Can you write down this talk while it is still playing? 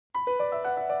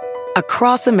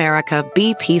Across America,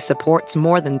 BP supports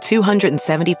more than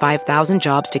 275,000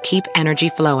 jobs to keep energy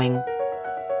flowing.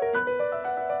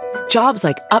 Jobs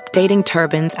like updating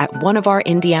turbines at one of our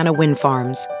Indiana wind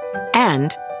farms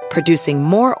and producing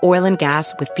more oil and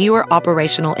gas with fewer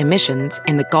operational emissions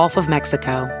in the Gulf of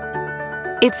Mexico.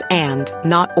 It's and,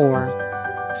 not or.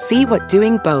 See what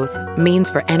doing both means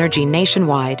for energy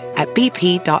nationwide at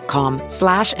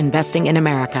bp.com/investing in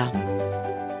America.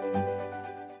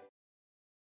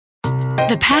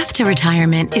 The path to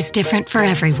retirement is different for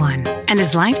everyone. And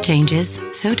as life changes,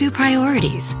 so do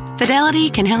priorities. Fidelity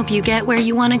can help you get where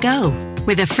you want to go.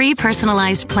 With a free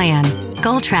personalized plan,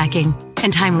 goal tracking,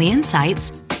 and timely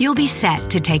insights, you'll be set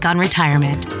to take on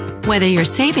retirement, whether you're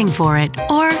saving for it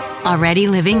or already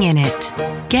living in it.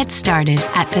 Get started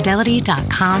at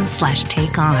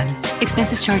fidelity.com/takeon.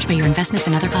 Expenses charged by your investments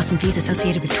and other costs and fees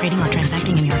associated with trading or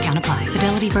transacting in your account apply.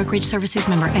 Fidelity Brokerage Services,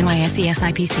 member NYSE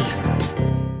SIPC.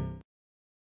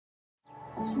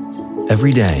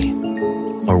 Every day,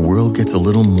 our world gets a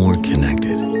little more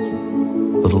connected,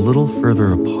 but a little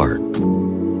further apart.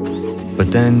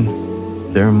 But then,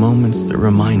 there are moments that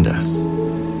remind us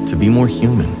to be more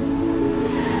human.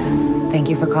 Thank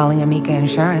you for calling Amica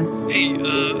Insurance. Hey,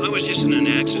 I was just in an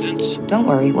accident. Don't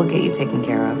worry, we'll get you taken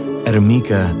care of. At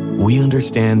Amica, we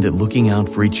understand that looking out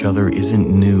for each other isn't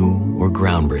new or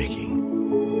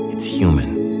groundbreaking. It's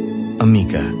human.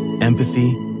 Amica,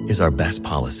 empathy is our best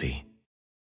policy.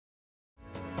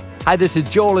 Hi, this is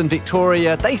Joel and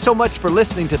Victoria. Thanks so much for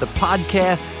listening to the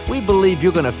podcast. We believe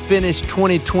you're going to finish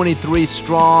 2023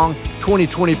 strong.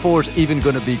 2024 is even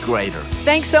going to be greater.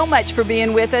 Thanks so much for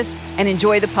being with us and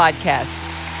enjoy the podcast.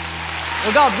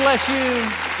 Well, God bless you.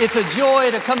 It's a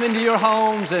joy to come into your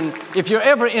homes. And if you're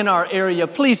ever in our area,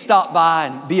 please stop by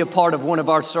and be a part of one of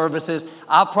our services.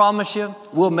 I promise you,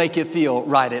 we'll make you feel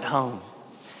right at home.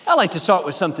 I like to start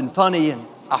with something funny. And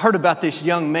I heard about this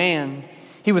young man.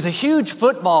 He was a huge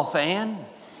football fan.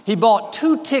 He bought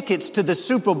 2 tickets to the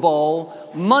Super Bowl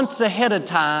months ahead of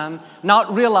time,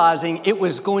 not realizing it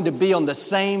was going to be on the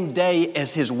same day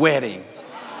as his wedding.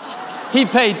 He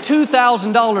paid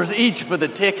 $2,000 each for the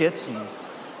tickets.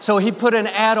 So he put an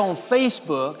ad on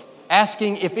Facebook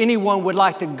asking if anyone would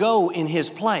like to go in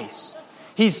his place.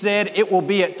 He said, it will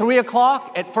be at 3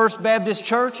 o'clock at First Baptist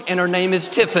Church, and her name is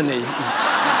Tiffany.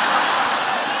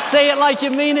 Say it like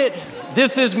you mean it.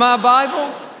 This is my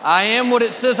Bible. I am what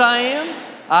it says I am.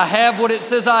 I have what it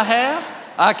says I have.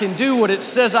 I can do what it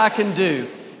says I can do.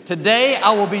 Today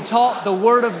I will be taught the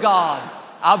Word of God.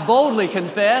 I boldly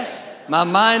confess. My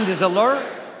mind is alert.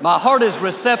 My heart is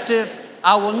receptive.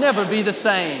 I will never be the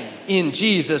same. In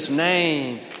Jesus'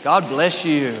 name. God bless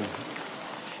you.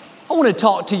 I want to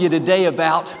talk to you today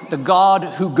about the God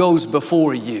who goes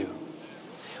before you.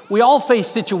 We all face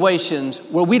situations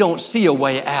where we don't see a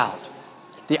way out.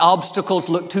 The obstacles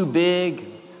look too big.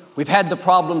 We've had the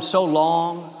problem so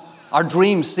long. Our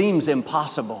dream seems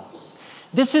impossible.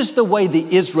 This is the way the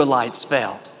Israelites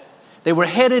felt. They were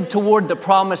headed toward the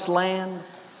promised land.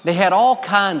 They had all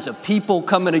kinds of people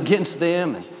coming against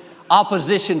them and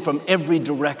opposition from every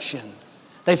direction.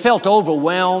 They felt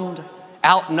overwhelmed,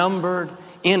 outnumbered,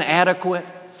 inadequate.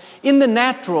 In the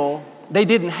natural, they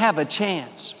didn't have a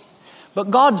chance. But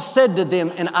God said to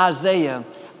them in Isaiah,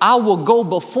 I will go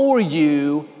before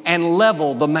you and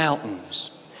level the mountains.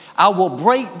 I will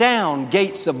break down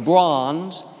gates of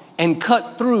bronze and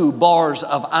cut through bars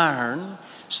of iron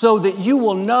so that you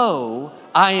will know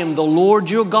I am the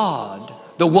Lord your God,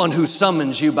 the one who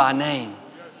summons you by name.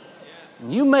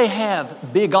 You may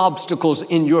have big obstacles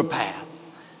in your path,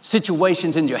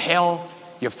 situations in your health,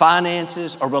 your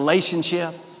finances, or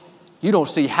relationship. You don't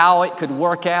see how it could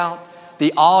work out.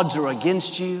 The odds are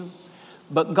against you.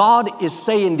 But God is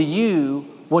saying to you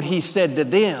what He said to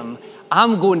them,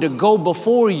 I'm going to go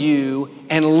before you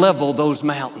and level those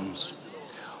mountains.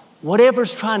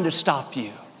 Whatever's trying to stop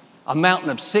you, a mountain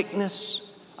of sickness,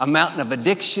 a mountain of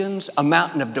addictions, a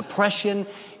mountain of depression,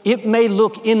 it may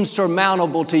look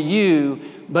insurmountable to you,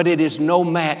 but it is no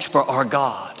match for our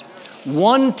God.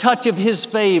 One touch of His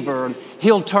favor,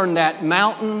 He'll turn that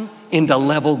mountain into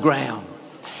level ground.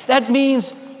 That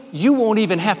means you won't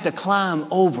even have to climb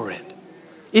over it.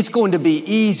 It's going to be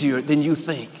easier than you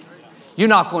think. You're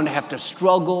not going to have to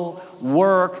struggle,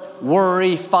 work,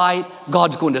 worry, fight.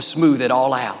 God's going to smooth it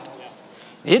all out.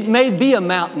 It may be a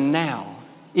mountain now.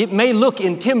 It may look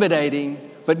intimidating,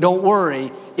 but don't worry,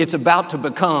 it's about to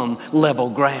become level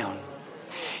ground.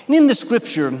 And in the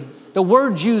scripture, the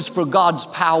word used for God's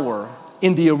power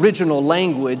in the original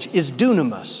language is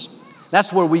dunamis.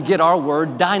 That's where we get our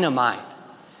word dynamite.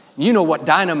 You know what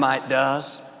dynamite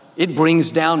does. It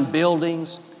brings down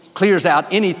buildings, clears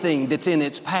out anything that's in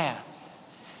its path.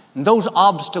 And those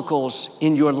obstacles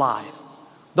in your life,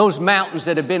 those mountains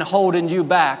that have been holding you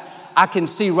back, I can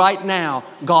see right now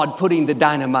God putting the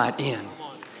dynamite in.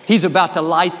 He's about to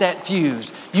light that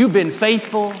fuse. You've been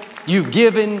faithful, you've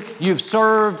given, you've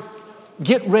served.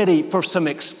 Get ready for some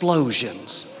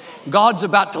explosions. God's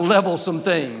about to level some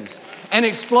things. An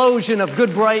explosion of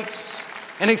good breaks,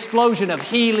 an explosion of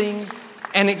healing,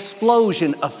 an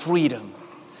explosion of freedom.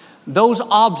 Those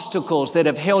obstacles that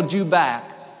have held you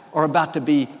back are about to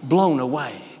be blown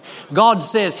away. God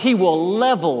says He will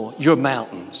level your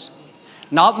mountains,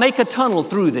 not make a tunnel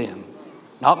through them,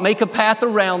 not make a path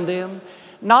around them,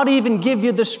 not even give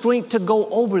you the strength to go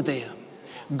over them.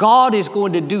 God is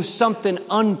going to do something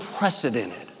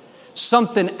unprecedented,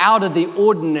 something out of the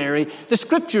ordinary. The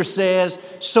scripture says,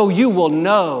 so you will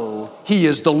know He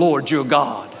is the Lord your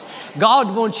God.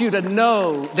 God wants you to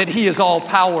know that He is all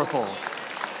powerful.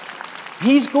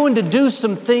 He's going to do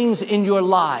some things in your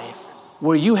life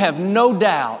where you have no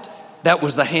doubt that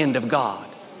was the hand of God.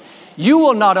 You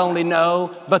will not only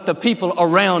know, but the people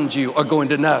around you are going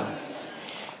to know.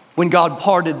 When God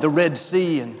parted the Red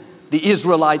Sea and the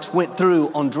Israelites went through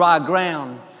on dry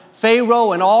ground,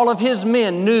 Pharaoh and all of his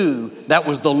men knew that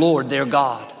was the Lord their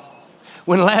God.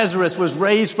 When Lazarus was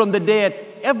raised from the dead,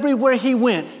 everywhere he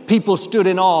went, people stood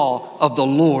in awe of the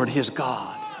Lord his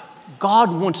God.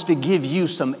 God wants to give you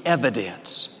some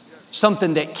evidence,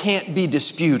 something that can't be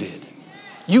disputed.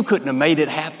 You couldn't have made it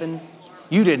happen.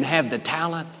 You didn't have the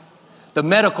talent. The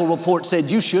medical report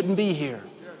said you shouldn't be here.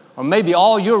 Or maybe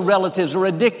all your relatives are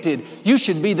addicted. You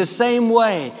should be the same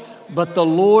way. But the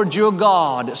Lord your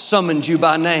God summoned you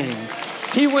by name.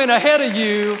 He went ahead of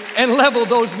you and leveled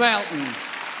those mountains.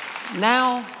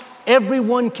 Now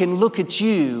everyone can look at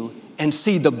you and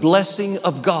see the blessing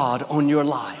of God on your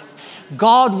life.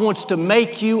 God wants to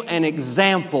make you an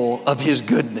example of His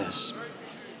goodness.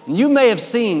 You may have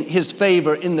seen His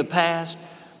favor in the past,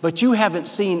 but you haven't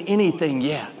seen anything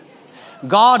yet.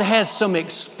 God has some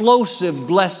explosive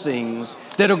blessings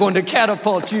that are going to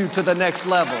catapult you to the next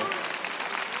level.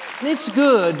 And it's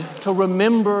good to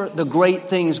remember the great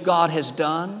things God has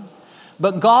done,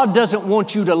 but God doesn't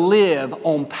want you to live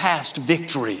on past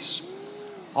victories.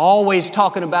 Always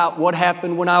talking about what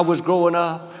happened when I was growing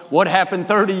up, what happened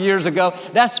 30 years ago.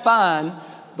 That's fine,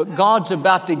 but God's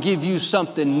about to give you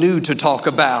something new to talk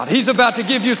about. He's about to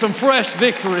give you some fresh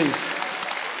victories.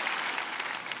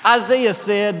 Isaiah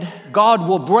said, God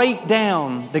will break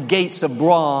down the gates of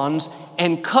bronze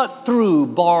and cut through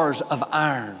bars of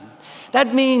iron.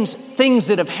 That means things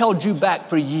that have held you back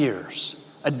for years.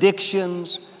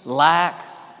 Addictions, lack,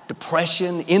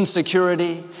 depression,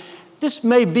 insecurity. This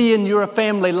may be in your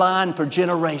family line for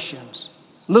generations.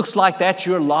 Looks like that's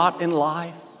your lot in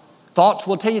life. Thoughts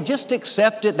will tell you, just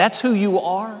accept it. That's who you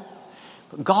are.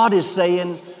 But God is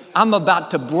saying, I'm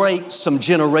about to break some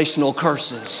generational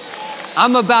curses.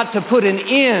 I'm about to put an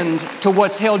end to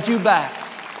what's held you back.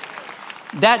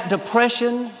 That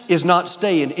depression is not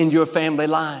staying in your family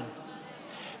line.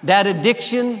 That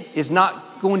addiction is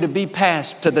not going to be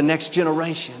passed to the next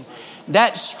generation.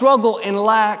 That struggle and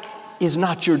lack is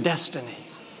not your destiny.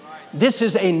 This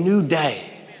is a new day.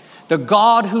 The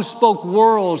God who spoke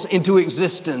worlds into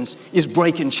existence is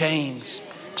breaking chains.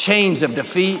 Chains of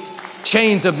defeat,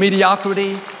 chains of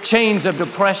mediocrity, chains of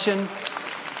depression.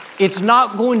 It's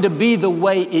not going to be the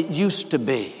way it used to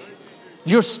be.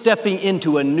 You're stepping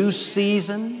into a new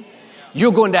season.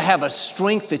 You're going to have a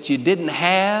strength that you didn't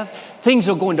have. Things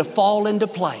are going to fall into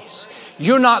place.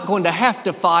 You're not going to have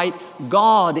to fight.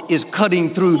 God is cutting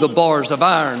through the bars of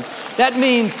iron. That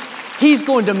means He's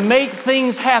going to make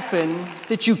things happen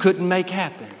that you couldn't make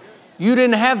happen. You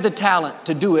didn't have the talent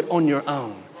to do it on your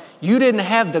own. You didn't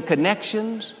have the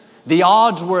connections. The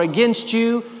odds were against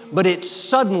you, but it's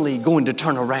suddenly going to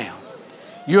turn around.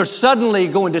 You're suddenly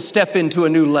going to step into a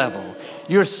new level.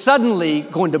 You're suddenly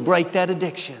going to break that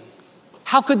addiction.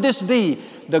 How could this be?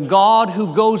 The God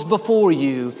who goes before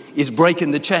you is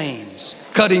breaking the chains,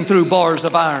 cutting through bars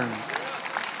of iron.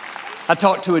 I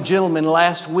talked to a gentleman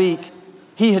last week.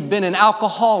 He had been an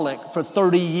alcoholic for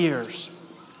 30 years.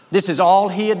 This is all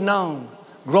he had known.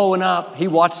 Growing up, he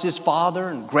watched his father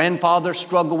and grandfather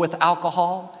struggle with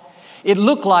alcohol. It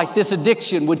looked like this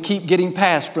addiction would keep getting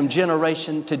passed from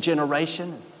generation to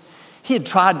generation. He had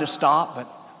tried to stop, but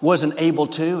wasn't able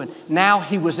to, and now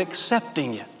he was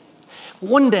accepting it.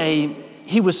 One day,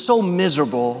 he was so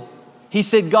miserable, he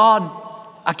said, God,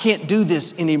 I can't do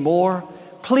this anymore.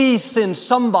 Please send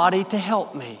somebody to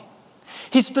help me.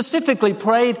 He specifically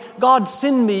prayed, God,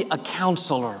 send me a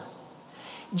counselor.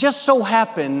 Just so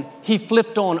happened, he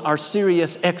flipped on our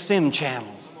Sirius XM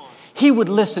channel. He would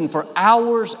listen for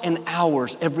hours and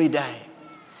hours every day.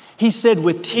 He said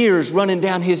with tears running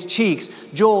down his cheeks,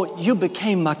 Joel, you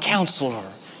became my counselor.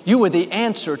 You were the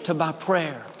answer to my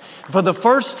prayer. For the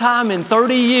first time in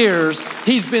 30 years,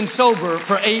 he's been sober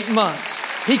for 8 months.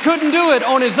 He couldn't do it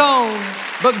on his own,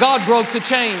 but God broke the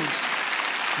chains.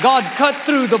 God cut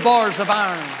through the bars of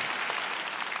iron.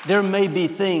 There may be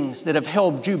things that have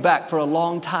held you back for a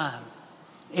long time.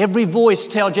 Every voice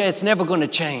tells you it's never going to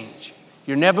change.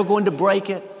 You're never going to break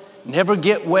it, never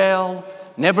get well,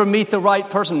 never meet the right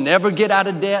person, never get out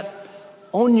of debt.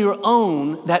 On your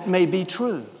own, that may be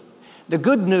true. The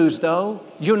good news, though,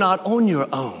 you're not on your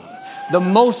own. The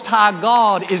Most High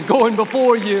God is going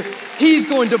before you. He's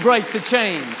going to break the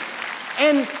chains.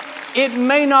 And it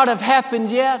may not have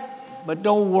happened yet, but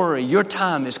don't worry, your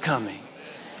time is coming.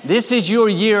 This is your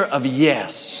year of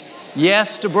yes.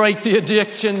 Yes to break the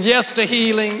addiction. Yes to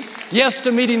healing. Yes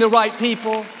to meeting the right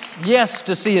people. Yes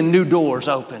to seeing new doors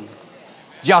open.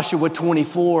 Joshua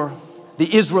 24,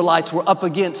 the Israelites were up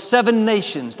against 7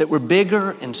 nations that were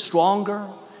bigger and stronger.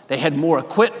 They had more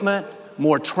equipment,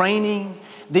 more training.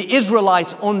 The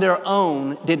Israelites on their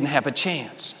own didn't have a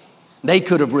chance. They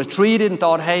could have retreated and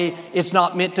thought, hey, it's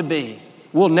not meant to be.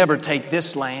 We'll never take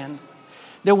this land.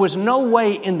 There was no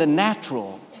way in the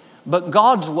natural, but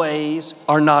God's ways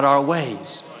are not our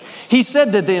ways. He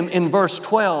said to them in verse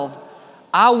 12,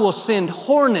 I will send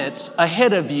hornets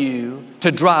ahead of you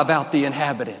to drive out the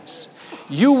inhabitants.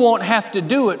 You won't have to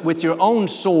do it with your own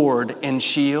sword and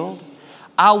shield.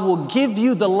 I will give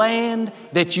you the land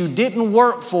that you didn't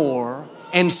work for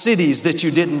and cities that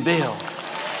you didn't build.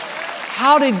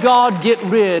 How did God get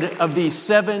rid of these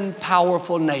 7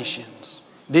 powerful nations?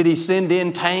 Did he send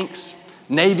in tanks,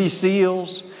 Navy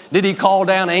SEALs? Did he call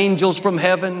down angels from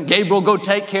heaven? Gabriel, go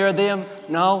take care of them?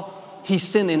 No, he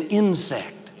sent an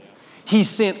insect. He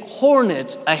sent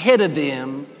hornets ahead of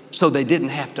them so they didn't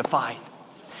have to fight.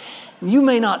 You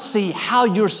may not see how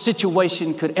your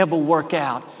situation could ever work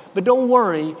out, but don't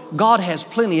worry, God has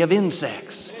plenty of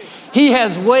insects. He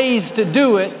has ways to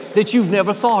do it that you've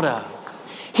never thought of.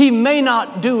 He may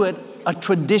not do it a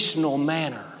traditional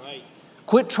manner.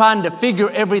 Quit trying to figure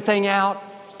everything out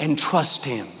and trust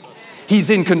him. He's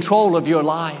in control of your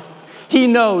life. He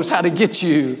knows how to get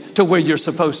you to where you're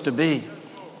supposed to be.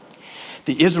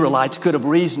 The Israelites could have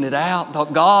reasoned it out,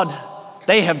 thought, God,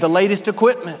 they have the latest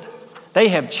equipment. They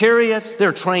have chariots.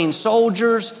 They're trained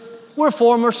soldiers. We're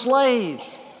former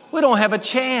slaves. We don't have a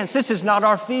chance. This is not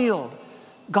our field.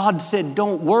 God said,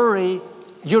 don't worry.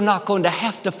 You're not going to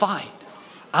have to fight.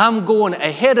 I'm going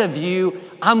ahead of you.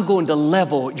 I'm going to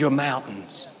level your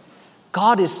mountains.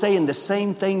 God is saying the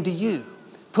same thing to you.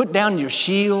 Put down your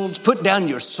shields. Put down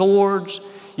your swords.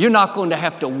 You're not going to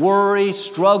have to worry,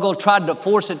 struggle, try to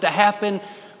force it to happen.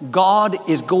 God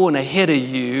is going ahead of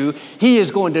you. He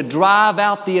is going to drive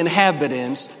out the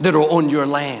inhabitants that are on your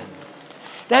land.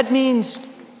 That means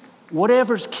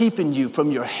whatever's keeping you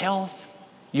from your health,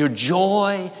 your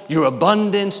joy, your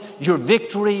abundance, your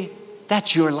victory,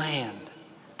 that's your land.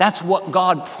 That's what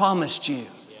God promised you.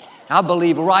 I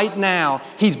believe right now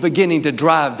he's beginning to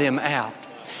drive them out.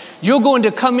 You're going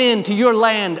to come into your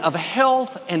land of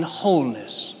health and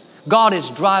wholeness. God is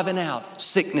driving out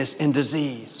sickness and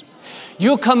disease.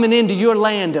 You're coming into your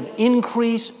land of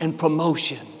increase and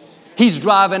promotion. He's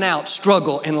driving out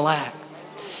struggle and lack.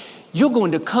 You're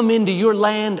going to come into your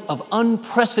land of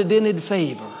unprecedented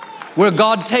favor, where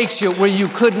God takes you where you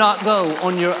could not go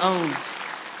on your own.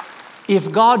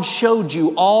 If God showed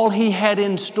you all he had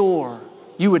in store,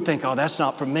 you would think, oh, that's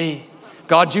not for me.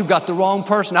 God, you've got the wrong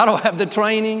person. I don't have the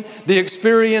training, the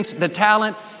experience, the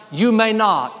talent. You may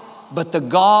not, but the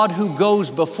God who goes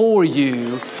before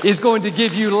you is going to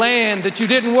give you land that you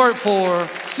didn't work for,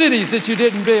 cities that you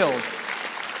didn't build.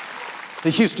 The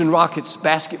Houston Rockets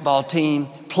basketball team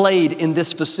played in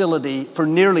this facility for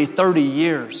nearly 30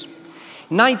 years.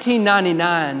 In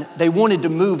 1999, they wanted to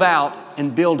move out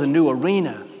and build a new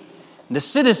arena. The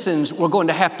citizens were going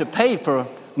to have to pay for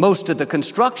most of the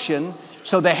construction,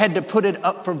 so they had to put it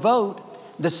up for vote.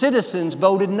 The citizens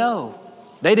voted no.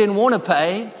 They didn't want to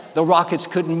pay. The Rockets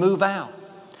couldn't move out.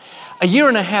 A year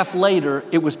and a half later,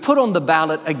 it was put on the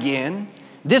ballot again.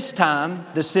 This time,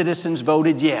 the citizens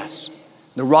voted yes.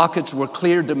 The Rockets were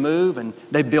cleared to move, and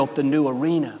they built the new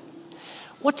arena.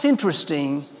 What's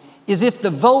interesting is if the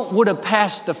vote would have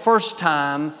passed the first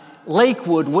time,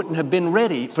 Lakewood wouldn't have been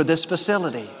ready for this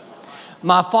facility.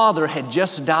 My father had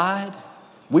just died.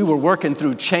 We were working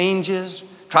through changes,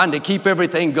 trying to keep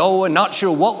everything going, not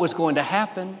sure what was going to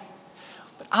happen.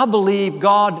 But I believe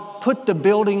God put the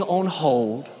building on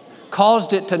hold,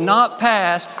 caused it to not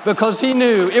pass because he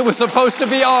knew it was supposed to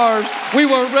be ours. We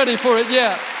weren't ready for it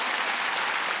yet.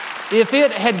 If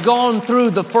it had gone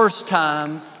through the first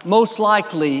time, most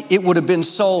likely it would have been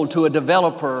sold to a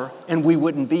developer and we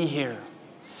wouldn't be here.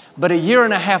 But a year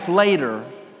and a half later,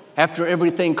 after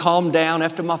everything calmed down,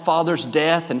 after my father's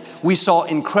death, and we saw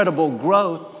incredible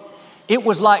growth, it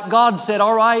was like God said,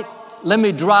 all right, let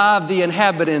me drive the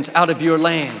inhabitants out of your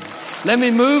land. Let me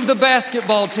move the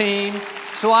basketball team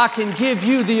so I can give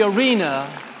you the arena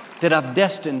that I've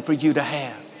destined for you to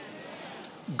have.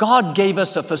 God gave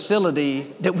us a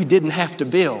facility that we didn't have to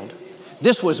build.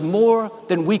 This was more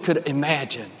than we could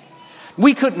imagine.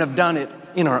 We couldn't have done it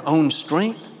in our own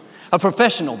strength. A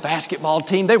professional basketball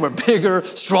team, they were bigger,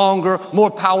 stronger,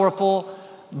 more powerful,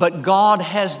 but God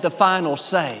has the final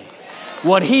say.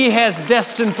 What He has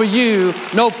destined for you,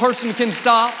 no person can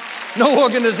stop, no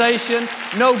organization,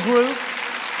 no group.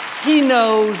 He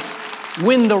knows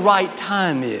when the right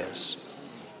time is.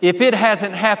 If it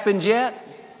hasn't happened yet,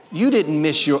 you didn't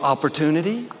miss your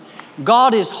opportunity.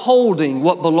 God is holding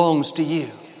what belongs to you.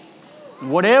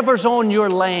 Whatever's on your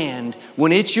land,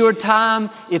 when it's your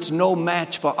time, it's no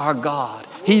match for our God.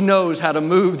 He knows how to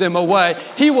move them away.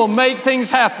 He will make things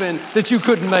happen that you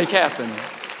couldn't make happen.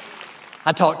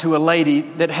 I talked to a lady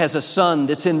that has a son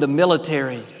that's in the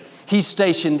military. He's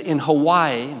stationed in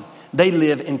Hawaii. They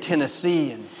live in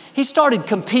Tennessee. And he started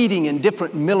competing in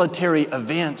different military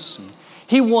events.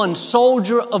 He won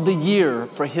Soldier of the Year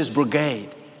for his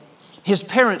brigade. His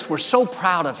parents were so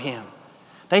proud of him.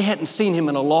 They hadn't seen him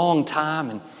in a long time,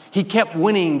 and he kept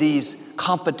winning these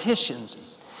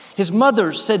competitions. His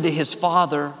mother said to his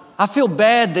father, I feel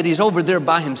bad that he's over there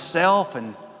by himself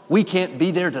and we can't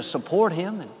be there to support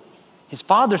him. And his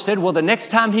father said, well, the next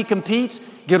time he competes,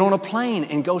 get on a plane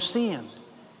and go see him.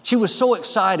 She was so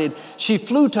excited, she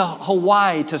flew to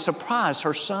Hawaii to surprise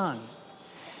her son.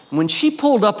 When she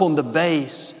pulled up on the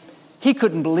base, he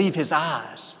couldn't believe his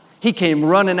eyes. He came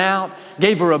running out,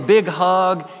 gave her a big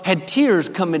hug, had tears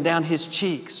coming down his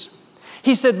cheeks.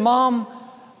 He said, Mom,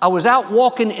 I was out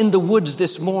walking in the woods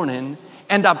this morning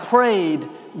and I prayed,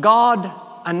 God,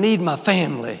 I need my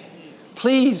family.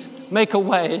 Please make a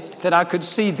way that I could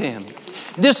see them.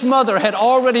 This mother had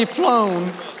already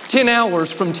flown 10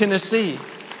 hours from Tennessee.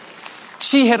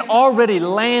 She had already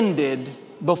landed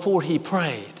before he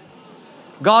prayed.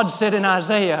 God said in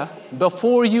Isaiah,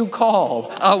 before you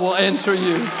call, I will answer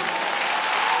you.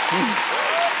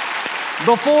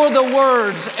 Before the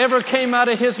words ever came out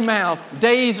of his mouth,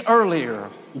 days earlier,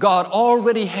 God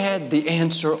already had the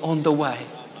answer on the way.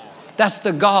 That's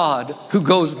the God who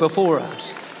goes before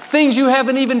us. Things you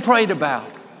haven't even prayed about,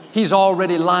 He's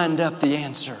already lined up the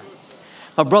answer.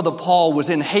 My brother Paul was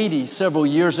in Haiti several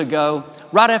years ago,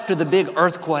 right after the big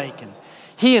earthquake, and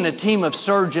he and a team of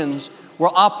surgeons were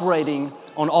operating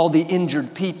on all the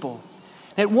injured people.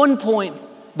 At one point,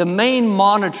 the main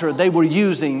monitor they were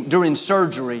using during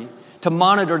surgery to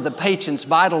monitor the patient's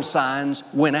vital signs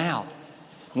went out.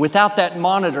 Without that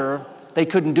monitor, they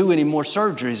couldn't do any more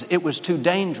surgeries. It was too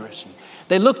dangerous.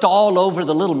 They looked all over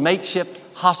the little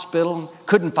makeshift hospital,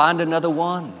 couldn't find another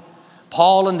one.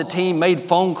 Paul and the team made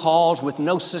phone calls with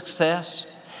no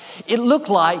success. It looked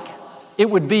like it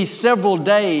would be several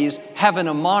days having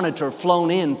a monitor flown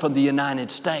in from the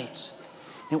United States.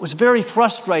 It was very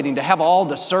frustrating to have all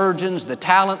the surgeons, the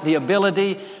talent, the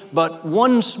ability, but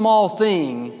one small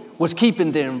thing was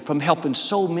keeping them from helping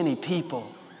so many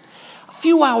people. A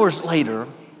few hours later,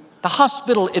 the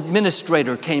hospital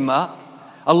administrator came up,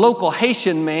 a local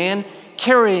Haitian man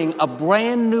carrying a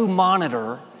brand new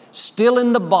monitor, still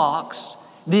in the box,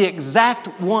 the exact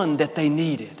one that they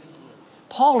needed.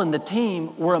 Paul and the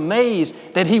team were amazed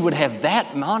that he would have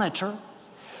that monitor.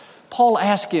 Paul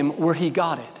asked him where he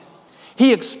got it.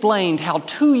 He explained how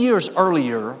 2 years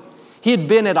earlier, he had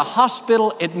been at a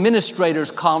hospital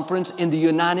administrators conference in the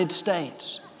United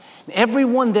States.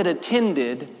 Everyone that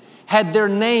attended had their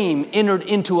name entered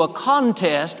into a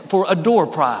contest for a door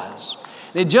prize.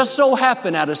 It just so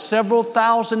happened out of several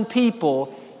thousand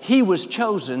people, he was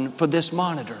chosen for this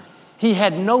monitor. He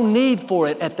had no need for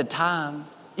it at the time.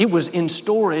 It was in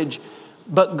storage,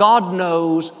 but God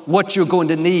knows what you're going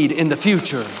to need in the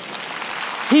future.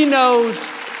 He knows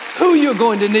who you're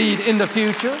going to need in the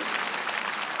future.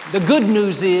 The good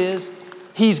news is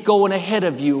He's going ahead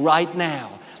of you right now,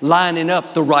 lining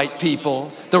up the right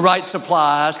people, the right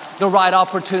supplies, the right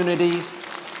opportunities.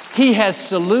 He has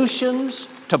solutions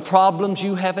to problems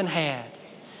you haven't had.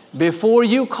 Before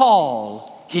you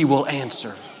call, He will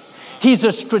answer. He's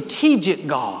a strategic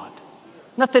God.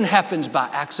 Nothing happens by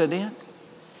accident.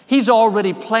 He's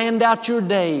already planned out your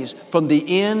days from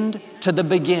the end to the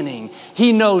beginning.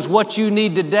 He knows what you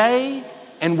need today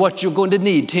and what you're going to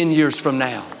need 10 years from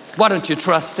now. Why don't you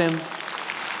trust Him?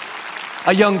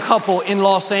 A young couple in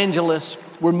Los Angeles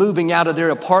were moving out of their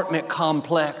apartment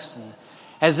complex. And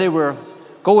As they were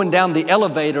going down the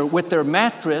elevator with their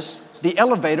mattress, the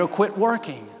elevator quit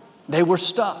working. They were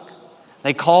stuck.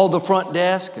 They called the front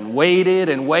desk and waited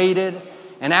and waited.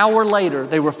 An hour later,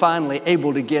 they were finally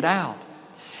able to get out.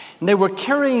 And they were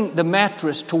carrying the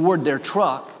mattress toward their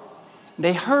truck.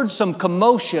 They heard some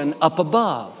commotion up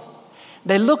above.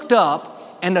 They looked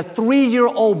up, and a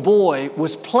 3-year-old boy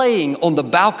was playing on the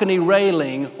balcony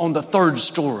railing on the 3rd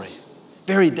story.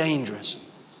 Very dangerous.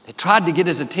 They tried to get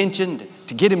his attention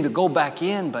to get him to go back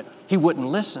in, but he wouldn't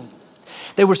listen.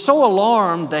 They were so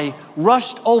alarmed, they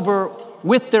rushed over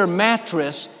with their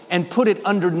mattress and put it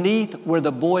underneath where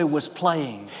the boy was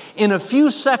playing. In a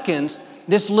few seconds,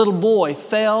 this little boy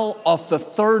fell off the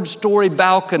 3rd story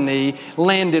balcony,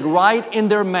 landed right in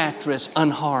their mattress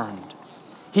unharmed.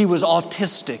 He was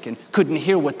autistic and couldn't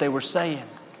hear what they were saying.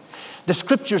 The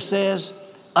scripture says,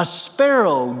 a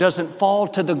sparrow doesn't fall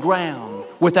to the ground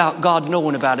without God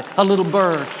knowing about it. A little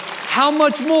bird. How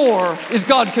much more is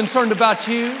God concerned about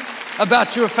you,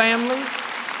 about your family?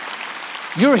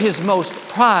 You're His most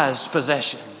prized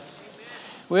possession.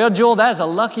 Well, Joel, that's a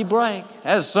lucky break.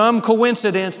 That's some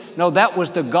coincidence. No, that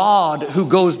was the God who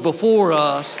goes before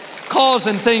us,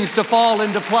 causing things to fall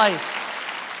into place.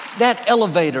 That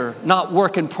elevator not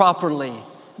working properly,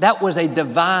 that was a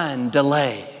divine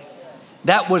delay.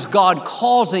 That was God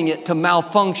causing it to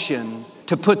malfunction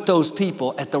to put those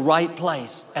people at the right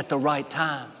place at the right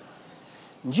time.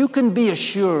 You can be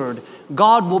assured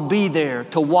God will be there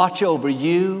to watch over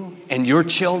you and your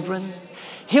children.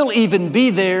 He'll even be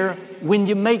there when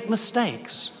you make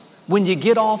mistakes, when you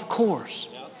get off course.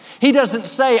 He doesn't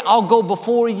say, I'll go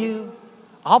before you,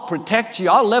 I'll protect you,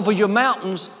 I'll level your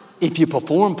mountains if you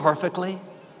perform perfectly.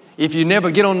 If you never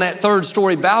get on that 3rd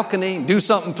story balcony and do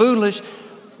something foolish,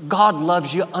 God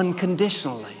loves you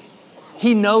unconditionally.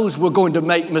 He knows we're going to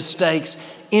make mistakes.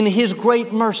 In His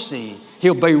great mercy,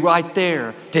 He'll be right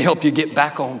there to help you get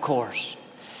back on course.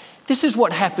 This is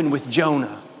what happened with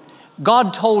Jonah.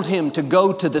 God told him to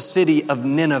go to the city of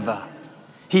Nineveh.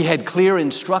 He had clear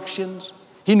instructions.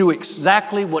 He knew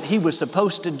exactly what he was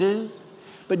supposed to do.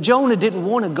 But Jonah didn't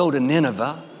want to go to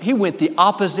Nineveh. He went the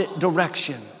opposite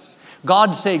direction.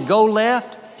 God said, go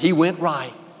left. He went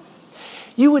right.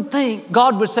 You would think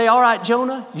God would say, all right,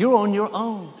 Jonah, you're on your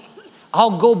own.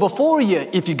 I'll go before you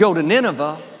if you go to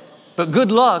Nineveh, but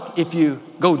good luck if you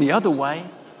go the other way.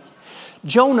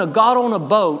 Jonah got on a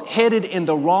boat headed in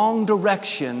the wrong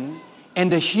direction,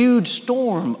 and a huge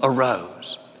storm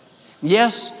arose.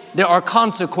 Yes, there are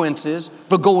consequences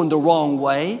for going the wrong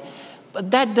way,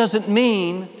 but that doesn't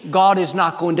mean God is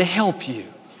not going to help you.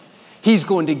 He's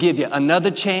going to give you another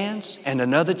chance and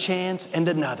another chance and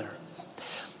another.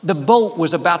 The boat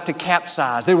was about to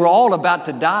capsize. They were all about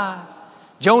to die.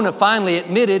 Jonah finally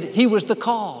admitted he was the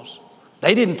cause.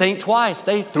 They didn't think twice.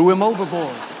 They threw him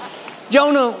overboard.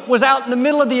 Jonah was out in the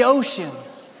middle of the ocean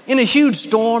in a huge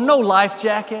storm, no life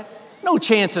jacket, no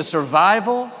chance of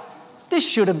survival. This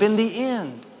should have been the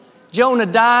end. Jonah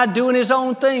died doing his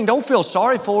own thing. Don't feel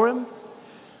sorry for him.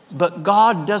 But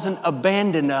God doesn't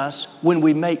abandon us when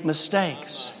we make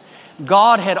mistakes.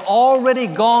 God had already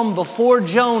gone before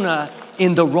Jonah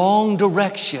in the wrong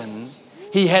direction.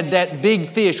 He had that big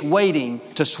fish waiting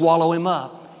to swallow him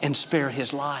up and spare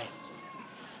his life.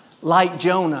 Like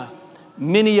Jonah,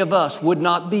 many of us would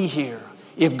not be here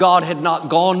if God had not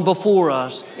gone before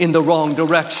us in the wrong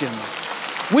direction.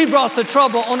 We brought the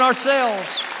trouble on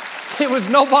ourselves. It was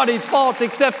nobody's fault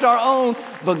except our own,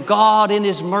 but God in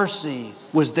His mercy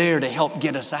was there to help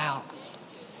get us out.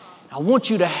 I want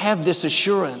you to have this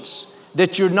assurance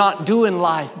that you're not doing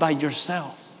life by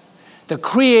yourself. The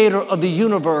Creator of the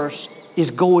universe is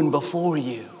going before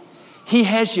you. He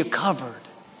has you covered.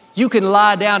 You can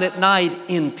lie down at night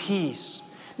in peace,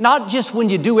 not just when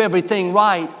you do everything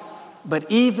right, but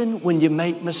even when you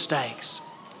make mistakes.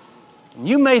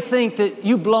 You may think that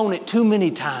you've blown it too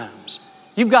many times.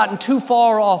 You've gotten too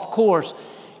far off course.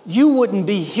 You wouldn't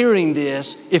be hearing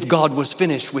this if God was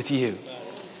finished with you.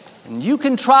 And you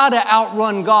can try to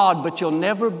outrun God, but you'll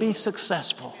never be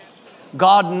successful.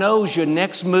 God knows your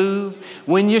next move.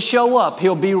 When you show up,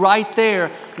 He'll be right there,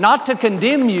 not to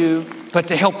condemn you, but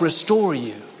to help restore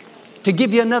you, to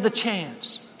give you another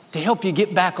chance, to help you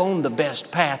get back on the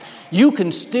best path. You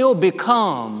can still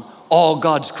become all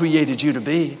God's created you to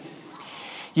be.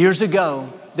 Years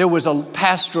ago, there was a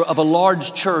pastor of a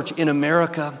large church in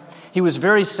America. He was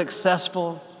very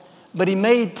successful, but he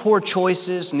made poor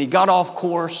choices and he got off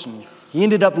course and he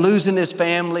ended up losing his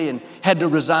family and had to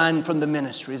resign from the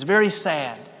ministry. It's very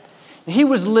sad. He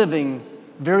was living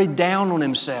very down on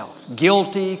himself,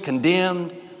 guilty,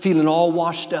 condemned, feeling all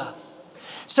washed up.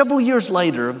 Several years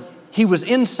later, he was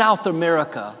in South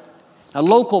America A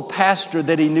local pastor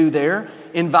that he knew there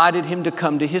invited him to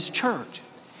come to his church.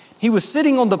 He was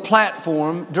sitting on the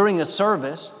platform during a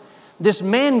service. This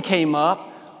man came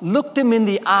up, looked him in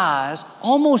the eyes,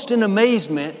 almost in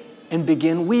amazement, and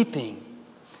began weeping.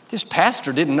 This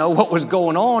pastor didn't know what was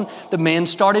going on. The man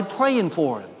started praying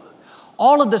for him.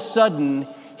 All of a sudden,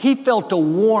 he felt a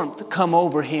warmth come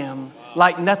over him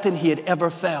like nothing he had ever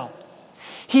felt.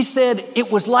 He said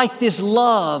it was like this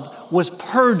love was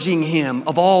purging him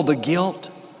of all the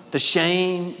guilt, the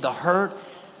shame, the hurt.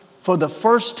 For the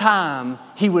first time,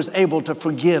 he was able to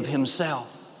forgive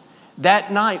himself.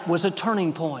 That night was a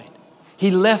turning point. He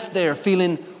left there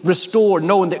feeling restored,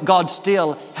 knowing that God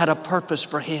still had a purpose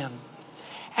for him.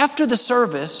 After the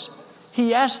service,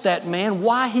 he asked that man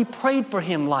why he prayed for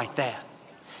him like that.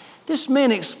 This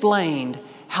man explained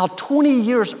how 20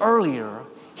 years earlier,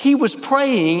 he was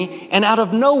praying, and out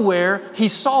of nowhere, he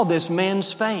saw this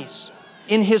man's face.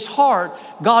 In his heart,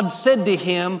 God said to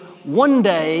him, one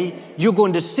day, you're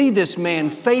going to see this man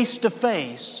face to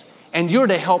face, and you're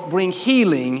to help bring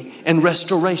healing and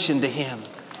restoration to him.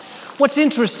 What's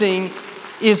interesting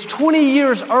is 20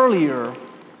 years earlier,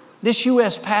 this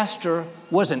U.S. pastor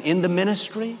wasn't in the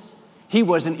ministry. He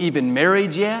wasn't even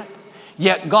married yet.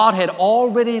 Yet God had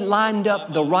already lined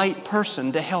up the right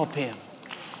person to help him.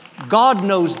 God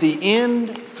knows the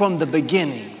end from the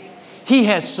beginning. He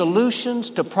has solutions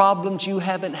to problems you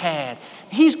haven't had.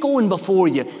 He's going before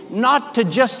you, not to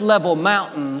just level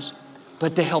mountains,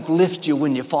 but to help lift you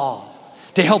when you fall,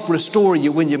 to help restore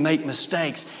you when you make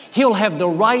mistakes. He'll have the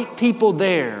right people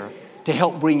there to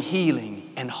help bring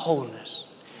healing and wholeness.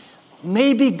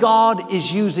 Maybe God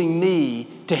is using me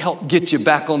to help get you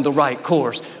back on the right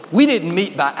course. We didn't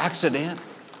meet by accident.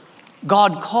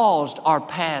 God caused our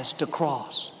paths to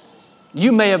cross.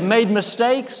 You may have made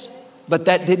mistakes, but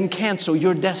that didn't cancel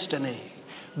your destiny.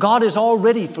 God has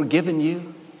already forgiven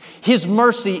you. His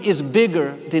mercy is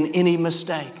bigger than any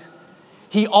mistake.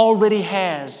 He already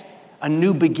has a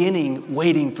new beginning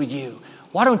waiting for you.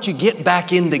 Why don't you get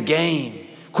back in the game?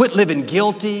 Quit living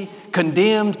guilty,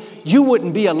 condemned. You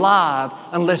wouldn't be alive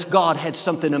unless God had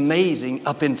something amazing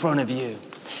up in front of you.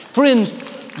 Friends,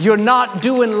 you're not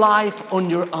doing life on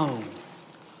your own.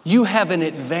 You have an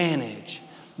advantage.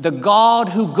 The God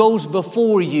who goes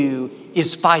before you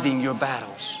is fighting your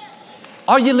battles.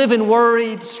 Are you living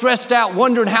worried, stressed out,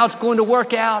 wondering how it's going to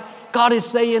work out? God is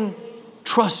saying,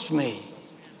 trust me.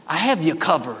 I have you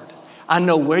covered. I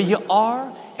know where you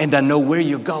are and I know where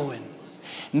you're going.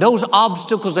 And those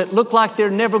obstacles that look like they're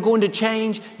never going to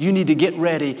change, you need to get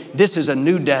ready. This is a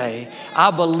new day. I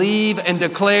believe and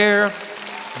declare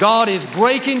God is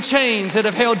breaking chains that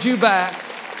have held you back.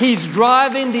 He's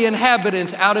driving the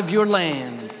inhabitants out of your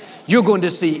land. You're going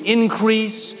to see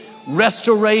increase,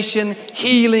 restoration,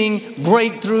 healing,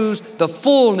 breakthroughs, the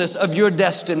fullness of your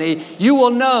destiny. You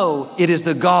will know it is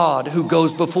the God who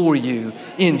goes before you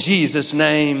in Jesus'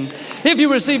 name. If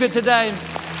you receive it today,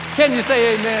 can you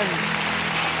say amen?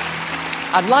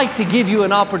 I'd like to give you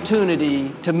an opportunity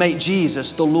to make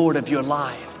Jesus the Lord of your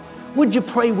life. Would you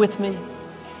pray with me?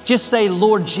 Just say,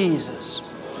 Lord Jesus,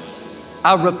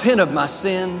 I repent of my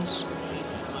sins.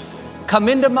 Come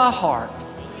into my heart.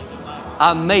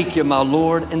 I make you my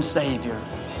Lord and Savior.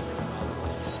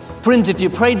 Friends, if you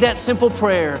prayed that simple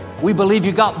prayer, we believe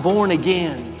you got born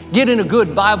again. Get in a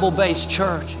good Bible-based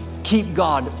church. Keep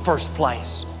God first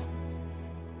place.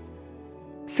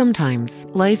 Sometimes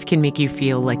life can make you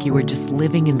feel like you are just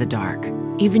living in the dark.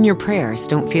 Even your prayers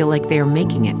don't feel like they are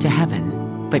making it to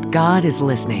heaven. But God is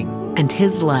listening, and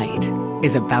His light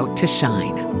is about to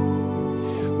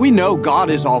shine. We know God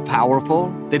is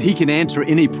all-powerful, that He can answer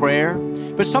any prayer,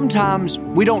 but sometimes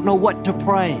we don't know what to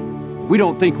pray. We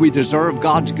don't think we deserve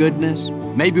God's goodness.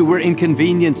 Maybe we're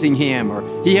inconveniencing Him,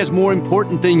 or He has more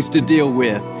important things to deal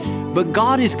with. But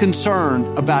God is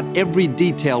concerned about every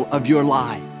detail of your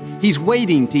life. He's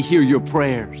waiting to hear your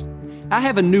prayers. I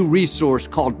have a new resource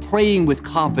called Praying with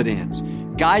Confidence,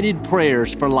 guided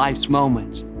prayers for life's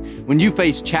moments. When you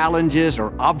face challenges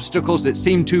or obstacles that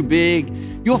seem too big,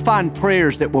 you'll find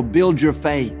prayers that will build your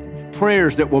faith,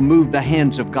 prayers that will move the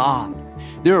hands of God.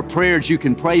 There are prayers you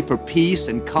can pray for peace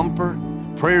and comfort,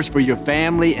 prayers for your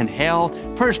family and health,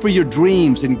 prayers for your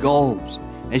dreams and goals.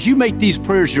 As you make these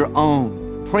prayers your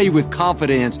own, pray with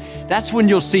confidence, that's when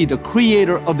you'll see the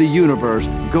Creator of the universe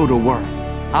go to work.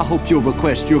 I hope you'll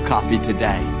request your copy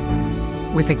today.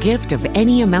 With a gift of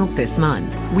any amount this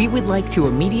month, we would like to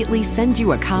immediately send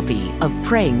you a copy of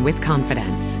Praying with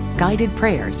Confidence, Guided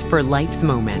Prayers for Life's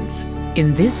Moments.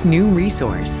 In this new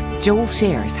resource, Joel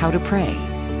shares how to pray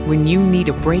when you need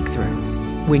a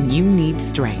breakthrough, when you need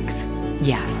strength.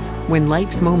 Yes, when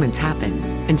life's moments happen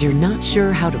and you're not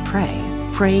sure how to pray,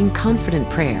 Praying confident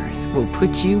prayers will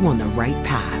put you on the right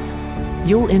path.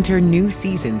 You'll enter new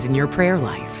seasons in your prayer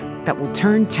life that will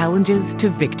turn challenges to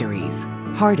victories,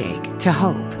 heartache to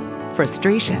hope,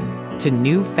 frustration to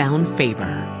newfound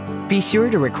favor. Be sure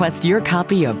to request your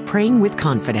copy of Praying with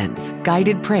Confidence,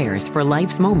 Guided Prayers for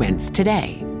Life's Moments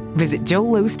today. Visit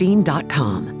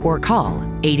joelosteen.com or call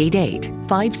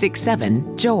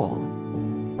 888-567-JOEL.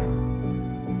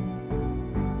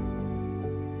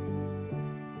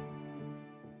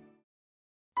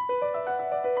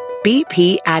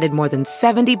 BP added more than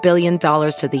 $70 billion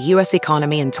to the U.S.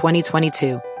 economy in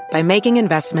 2022 by making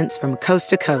investments from coast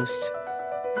to coast.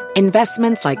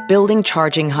 Investments like building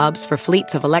charging hubs for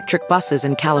fleets of electric buses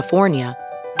in California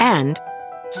and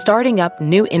starting up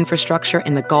new infrastructure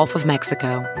in the Gulf of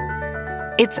Mexico.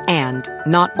 It's and,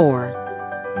 not or.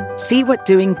 See what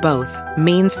doing both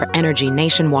means for energy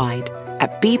nationwide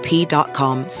at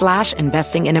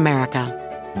bp.com/investing in America.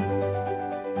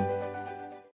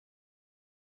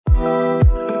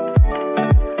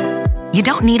 You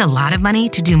don't need a lot of money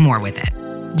to do more with it.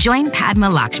 Join Padma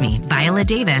Lakshmi, Viola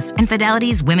Davis, and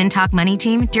Fidelity's Women Talk Money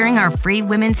team during our free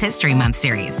Women's History Month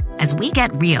series as we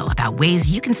get real about ways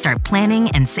you can start planning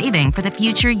and saving for the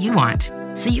future you want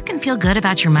so you can feel good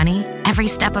about your money every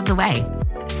step of the way.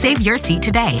 Save your seat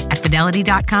today at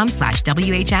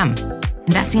fidelity.com/WHM.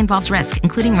 Investing involves risk,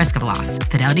 including risk of loss.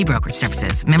 Fidelity Brokerage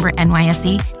Services. Member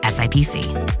NYSE, SIPC.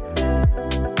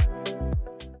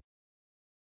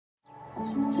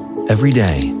 Every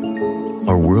day,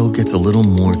 our world gets a little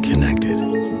more connected,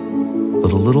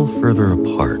 but a little further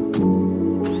apart.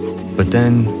 But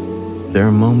then, there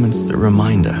are moments that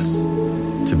remind us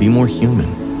to be more human.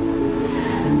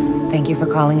 Thank you for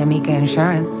calling Amica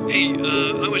Insurance. Hey,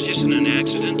 I was just in an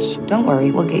accident. Don't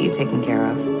worry, we'll get you taken care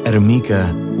of. At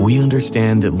Amica, we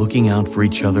understand that looking out for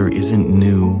each other isn't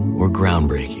new or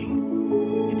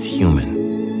groundbreaking. It's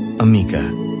human.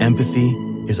 Amica, empathy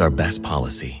is our best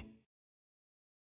policy.